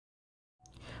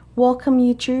Welcome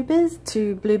YouTubers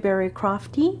to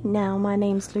BlueberryCrafty. Now my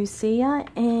name's Lucia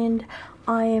and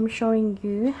I am showing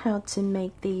you how to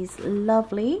make these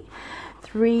lovely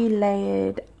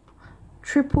 3-layered,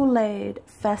 triple layered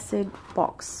facet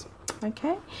box.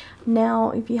 Okay,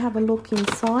 now if you have a look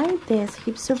inside, there's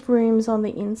heaps of rooms on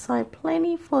the inside,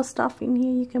 plenty for stuff in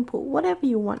here. You can put whatever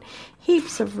you want,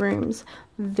 heaps of rooms,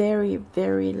 very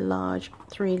large,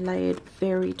 3-layered,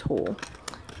 very tall.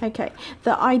 Okay,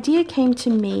 the idea came to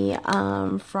me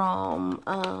from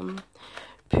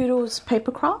Poodle's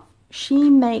Papercraft.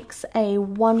 She makes a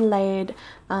one-layered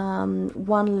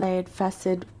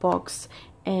facet box,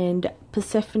 and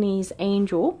Persephone's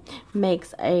Angel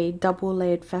makes a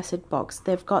double-layered facet box.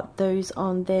 They've got those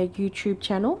on their YouTube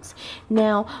channels.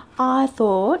 Now, I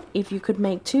thought if you could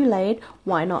make 2-layered,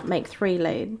 why not make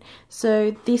 3-layered?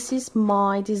 So this is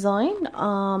my design.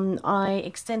 I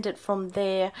extended from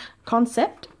their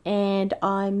concept and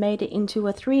I made it into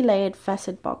a 3-layered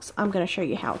facet box. I'm going to show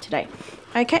you how today.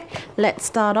 Okay, let's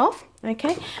start off.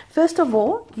 Okay, first of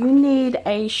all, you need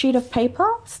a sheet of paper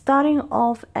starting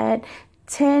off at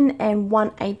 10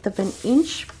 1/8 of an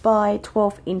inch by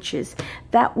 12 inches.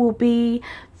 That will be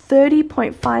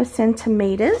 30.5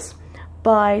 centimeters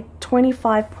by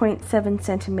 25.7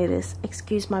 centimeters.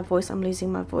 Excuse my voice, I'm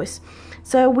losing my voice.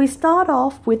 So we start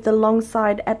off with the long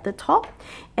side at the top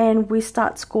and we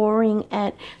start scoring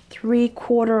at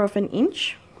 3/4 of an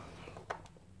inch.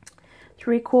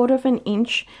 3/4 of an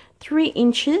inch, 3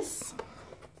 inches,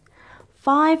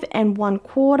 5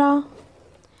 1/4,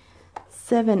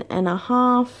 7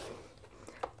 1/2,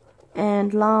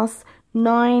 and last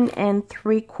 9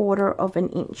 3/4 of an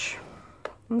inch.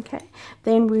 Okay,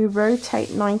 then we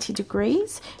rotate 90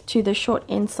 degrees to the short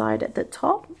end side at the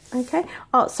top. Okay,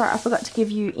 oh sorry, I forgot to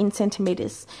give you in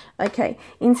centimeters. Okay,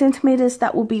 in centimeters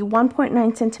that will be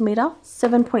 1.9 centimeter,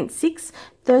 7.6,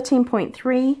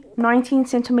 13.3, 19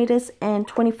 centimeters, and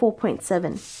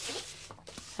 24.7.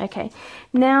 Okay,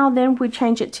 now then we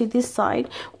change it to this side.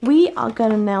 We are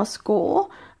going to now score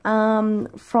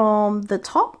from the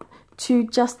top to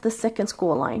just the second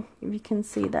score line. If you can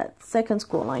see that second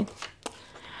score line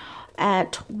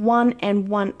at 1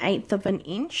 1/8 of an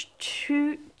inch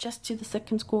to just to the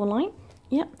second score line.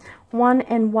 Yep, 1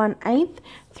 1/8,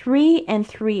 3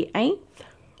 3/8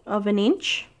 of an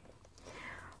inch,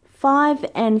 5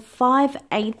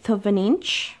 5/8 of an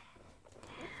inch,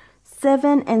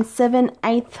 7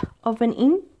 7/8 of an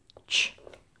inch,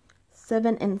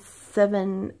 7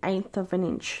 7/8 of an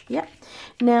inch. Yep.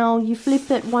 Now you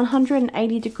flip it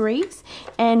 180 degrees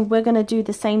and we're going to do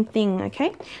the same thing.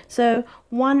 Okay, so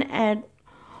 1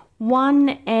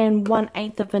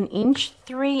 1/8 of an inch,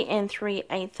 3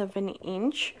 3/8 of an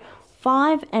inch,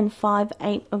 5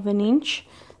 5/8 of an inch,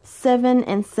 7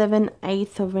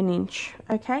 7/8 of an inch.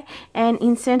 Okay, and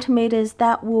in centimeters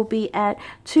that will be at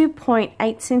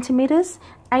 2.8 centimeters,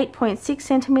 8.6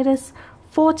 centimeters,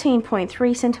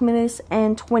 14.3 centimeters,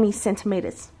 and 20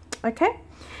 centimeters. Okay,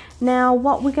 now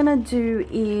what we're gonna do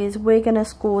is we're gonna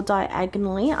score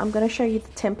diagonally. I'm gonna show you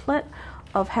the template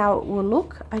of how it will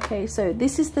look. Okay, so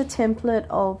this is the template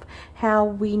of how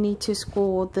we need to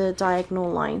score the diagonal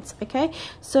lines. Okay,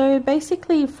 so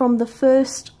basically from the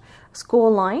first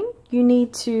score line you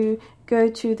need to go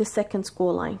to the second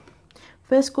score line.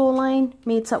 First score line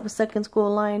meets up with second score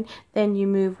line, then you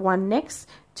move one next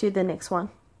to the next one.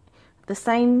 The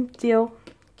same deal,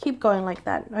 keep going like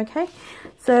that. Okay,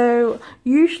 so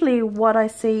usually what I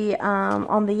see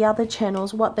on the other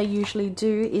channels, what they usually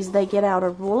do is they get out a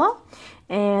ruler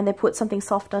and they put something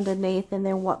soft underneath, and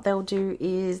then what they'll do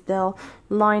is they'll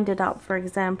line it up. For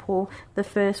example, the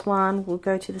first one will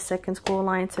go to the second score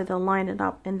line, so they'll line it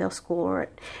up and they'll score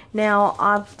it. Now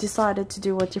I've decided to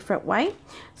do a different way,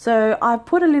 so I've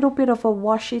put a little bit of a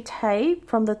washi tape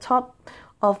from the top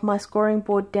of my scoring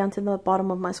board down to the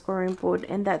bottom of my scoring board,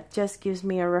 and that just gives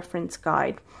me a reference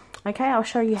guide. Okay, I'll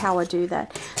show you how I do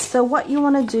that. So what you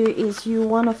want to do is you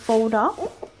want to fold up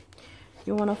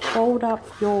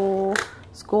your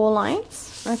score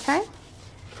lines. Okay,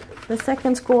 the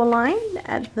second score line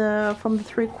at from the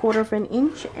 3/4 of an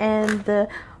inch, and the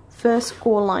first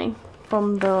score line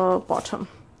from the bottom.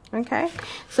 Okay,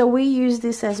 so we use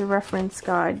this as a reference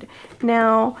guide.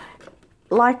 Now,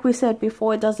 like we said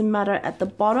before, it doesn't matter at the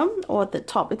bottom or at the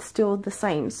top, it's still the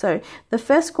same. So the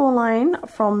first score line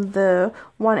from the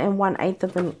 1 1/8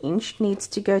 of an inch needs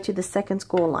to go to the second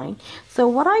score line. So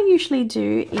what I usually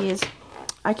do is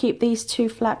I keep these two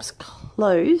flaps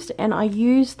closed and I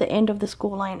use the end of the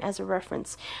score line as a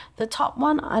reference. The top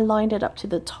one, I lined it up to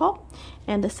the top,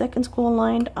 and the second score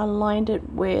line, I lined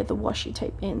it where the washi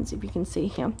tape ends, if you can see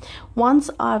here. Once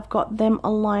I've got them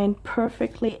aligned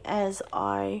perfectly as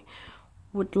I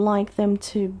would like them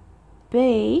to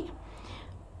be,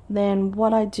 then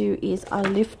what I do is I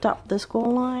lift up the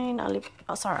score line, I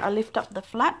lift up the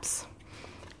flaps,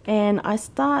 and I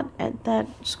start at that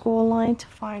score line to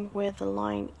find where the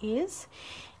line is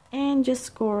and just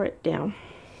score it down,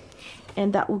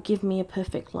 and that will give me a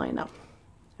perfect line up.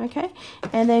 Okay,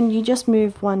 and then you just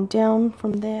move one down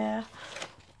from there,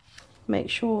 make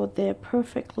sure they're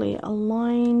perfectly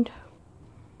aligned.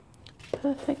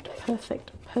 Perfect,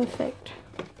 perfect, perfect.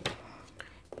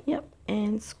 Yep,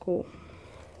 and score.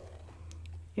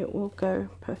 It will go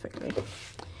perfectly.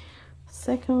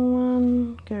 Second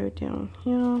one, go down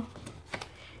here,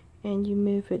 and you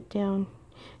move it down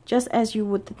just as you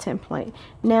would the template.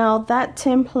 Now that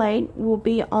template will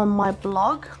be on my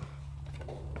blog.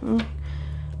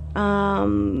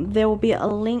 There will be a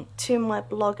link to my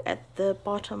blog at the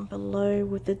bottom below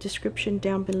with the description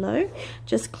down below.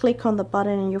 Just click on the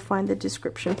button and you'll find the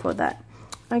description for that.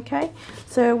 Okay,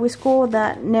 so we score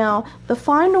that. Now the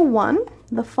final one,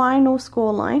 the final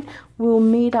score line, will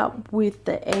meet up with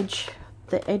the edge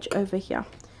over here.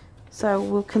 So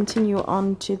we'll continue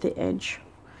on to the edge,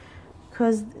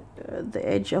 because the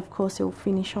edge, of course, it will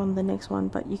finish on the next one,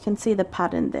 but you can see the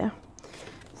pattern there.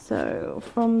 So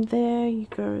from there you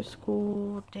go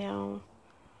score down,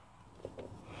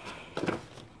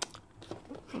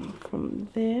 from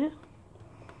there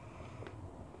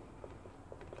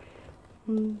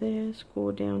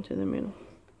score down to the middle.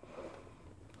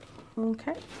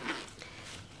 Okay,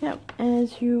 yep,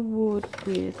 as you would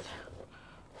with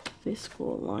this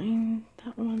score line,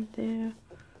 that one there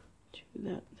to that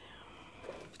there.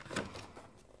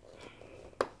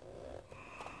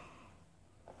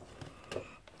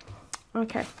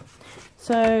 Okay,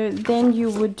 so then you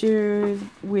would do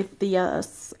with the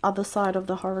other side of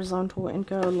the horizontal and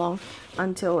go along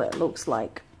until it looks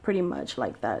like pretty much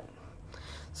like that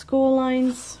score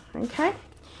lines. Okay,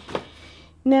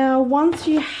 now once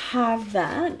you have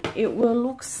that, it will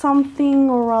look something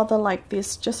or rather like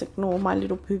this. Just ignore my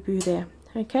little boo-boo there.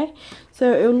 Okay,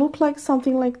 so it will look like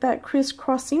something like that,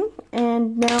 crisscrossing.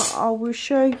 And now I will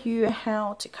show you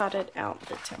how to cut it out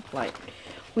the template.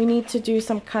 We need to do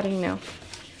some cutting now.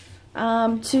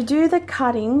 To do the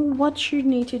cutting, what you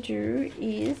need to do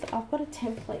is, I've got a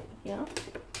template here.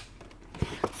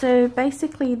 So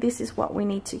basically this is what we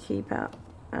need to keep out,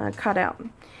 cut out.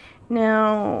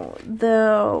 Now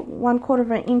the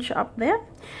 1/4 inch up there.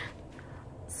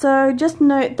 So just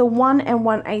note the 1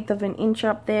 1/8 inch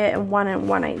up there and 1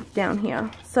 1/8 down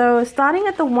here. So starting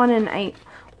at the 1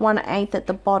 1/8 at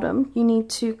the bottom, you need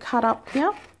to cut up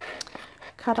here.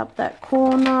 Cut up that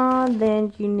corner,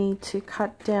 then you need to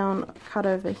cut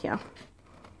over here.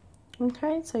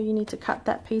 Okay, so you need to cut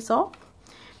that piece off.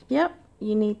 Yep,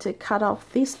 you need to cut off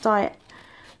this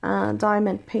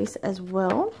diamond piece as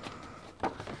well.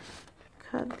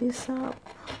 Cut this up.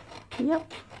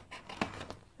 Yep.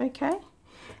 Okay,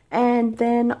 and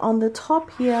then on the top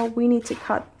here we need to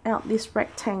cut out this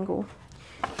rectangle.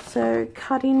 So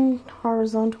cutting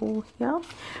horizontal here.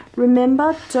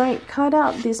 Remember, don't cut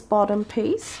out this bottom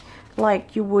piece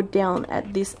like you would down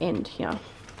at this end here.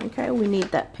 Okay, we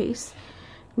need that piece.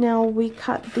 Now we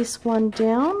cut this one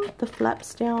down, the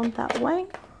flaps down that way.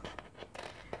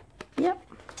 Yep.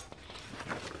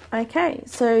 Okay,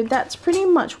 so that's pretty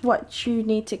much what you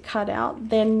need to cut out.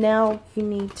 Then now you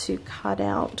need to cut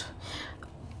out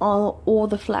all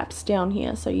the flaps down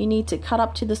here. So you need to cut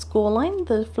up to the score line,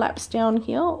 the flaps down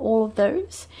here, all of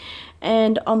those,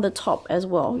 and on the top as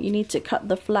well. You need to cut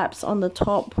the flaps on the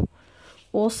top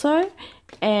also,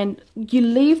 and you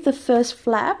leave the first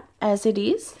flap as it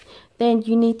is. Then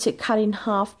you need to cut in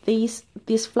half this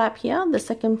flap here, the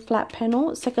second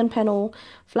panel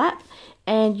flap,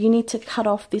 and you need to cut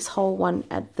off this whole one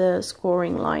at the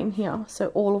scoring line here. So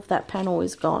all of that panel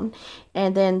is gone,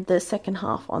 and then the second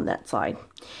half on that side.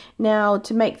 Now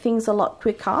to make things a lot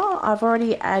quicker, I've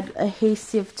already added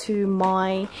adhesive to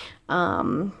my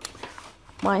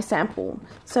my sample.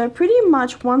 So pretty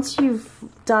much once you've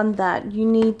done that, you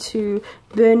need to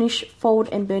fold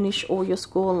and burnish all your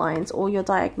score lines, all your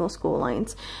diagonal score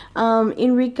lines.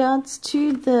 In regards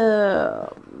to the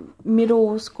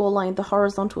middle score line, the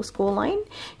horizontal score line,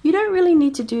 you don't really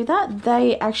need to do that.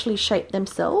 They actually shape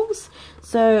themselves.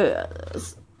 So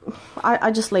I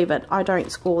just leave it. I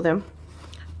don't score them.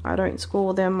 I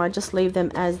just leave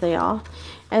them as they are.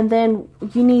 And then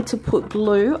you need to put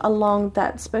glue along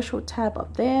that special tab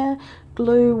up there,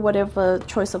 glue whatever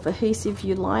choice of adhesive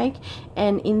you like,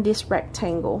 and in this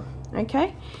rectangle.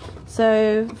 Okay,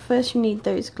 so first you need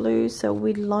those glues, so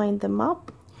we line them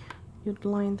up. You'd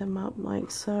line them up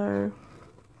like so.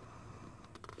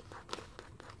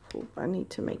 I need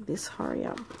to make this hurry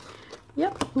up.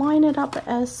 Yep, line it up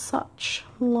as such.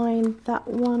 Line that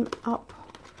one up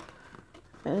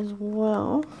as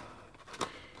well.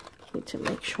 Need to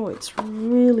make sure it's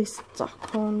really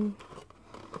stuck on.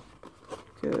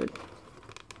 Good.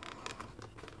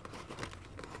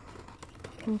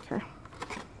 Okay.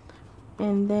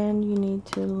 And then you need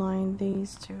to line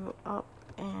these two up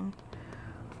and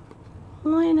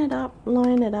line it up,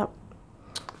 line it up.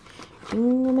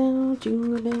 Jingle bell,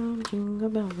 jingle bell, jingle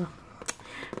bell.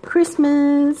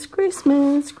 Christmas,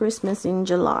 Christmas, Christmas in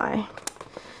July.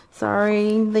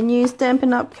 Sorry, the new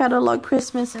Stampin' Up! Catalog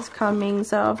Christmas is coming,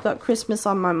 so I've got Christmas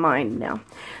on my mind now.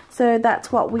 So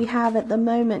that's what we have at the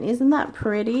moment. Isn't that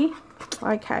pretty?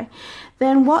 Okay,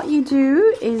 then what you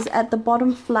do is at the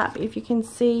bottom flap, if you can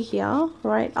see here,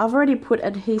 right, I've already put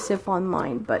adhesive on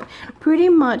mine, but pretty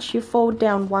much you fold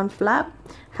down one flap,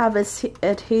 have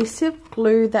adhesive,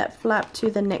 glue that flap to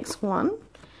the next one.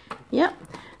 Yep.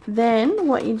 Then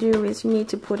what you do is you need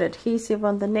to put adhesive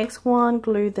on the next one,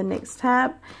 glue the next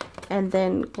tab, and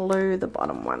then glue the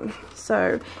bottom one.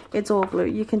 So it's all glue.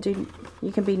 You can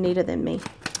be neater than me.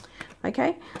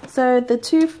 Okay, so the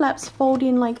two flaps fold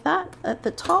in like that at the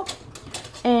top,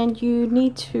 and you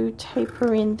need to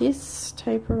taper in this,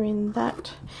 taper in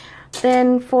that.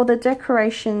 Then for the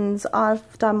decorations,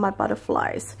 I've done my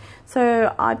butterflies.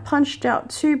 So I punched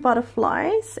out 2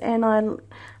 butterflies and I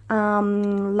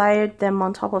layered them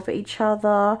on top of each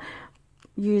other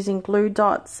using glue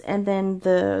dots, and then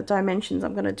the dimensions,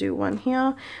 I'm going to do one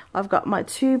here. I've got my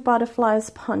 2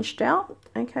 butterflies punched out.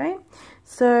 Okay,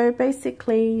 so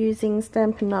basically using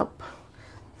Stampin' Up!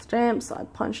 Stamps, I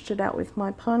punched it out with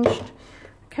my punched.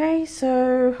 Okay,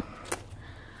 so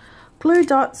glue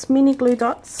dots, mini glue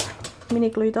dots, mini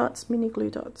glue dots, mini glue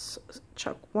dots.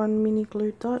 Chuck 1 mini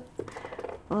glue dot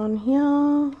on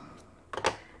here.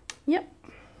 Yep,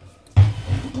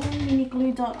 1 mini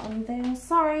glue dot on there.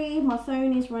 Sorry, my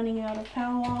phone is running out of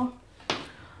power.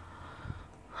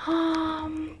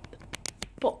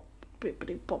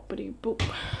 Boopity boopity boop.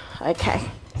 Okay,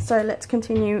 so let's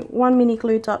continue. 1 mini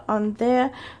glue dot on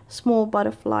there, small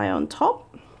butterfly on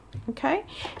top. Okay,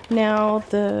 now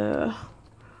the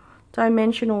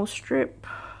dimensional strip,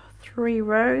 3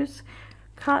 rows,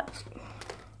 cut,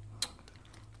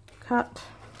 cut,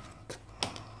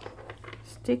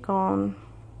 stick on.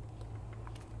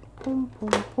 Boom,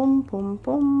 boom, boom, boom,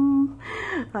 boom.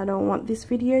 I don't want this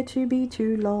video to be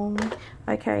too long.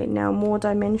 Okay, now more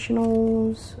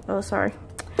dimensionals. Oh, sorry.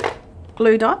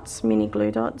 Glue dots, mini glue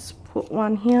dots. Put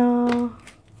 1 here.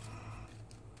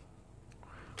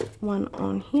 1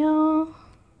 on here.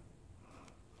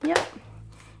 Yep.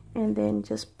 And then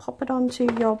just pop it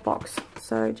onto your box.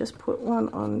 So just put 1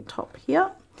 on top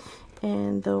here,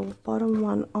 and the bottom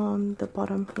one on the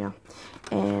bottom here,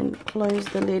 and close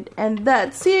the lid, and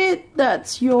that's it.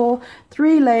 That's your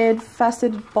 3-layered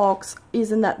faceted box.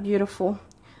 Isn't that beautiful?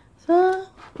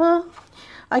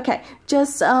 Okay,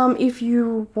 just if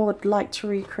you would like to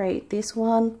recreate this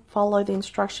one, follow the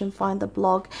instruction, find the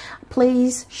blog.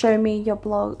 Please show me your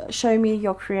blog, show me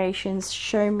your creations,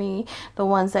 show me the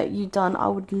ones that you've done. I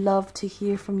would love to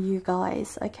hear from you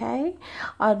guys. Okay,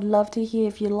 I'd love to hear.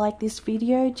 If you like this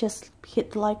video, just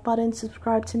hit the like button,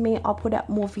 subscribe to me. I'll put out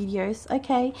more videos.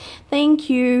 Okay, thank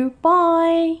you,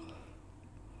 bye.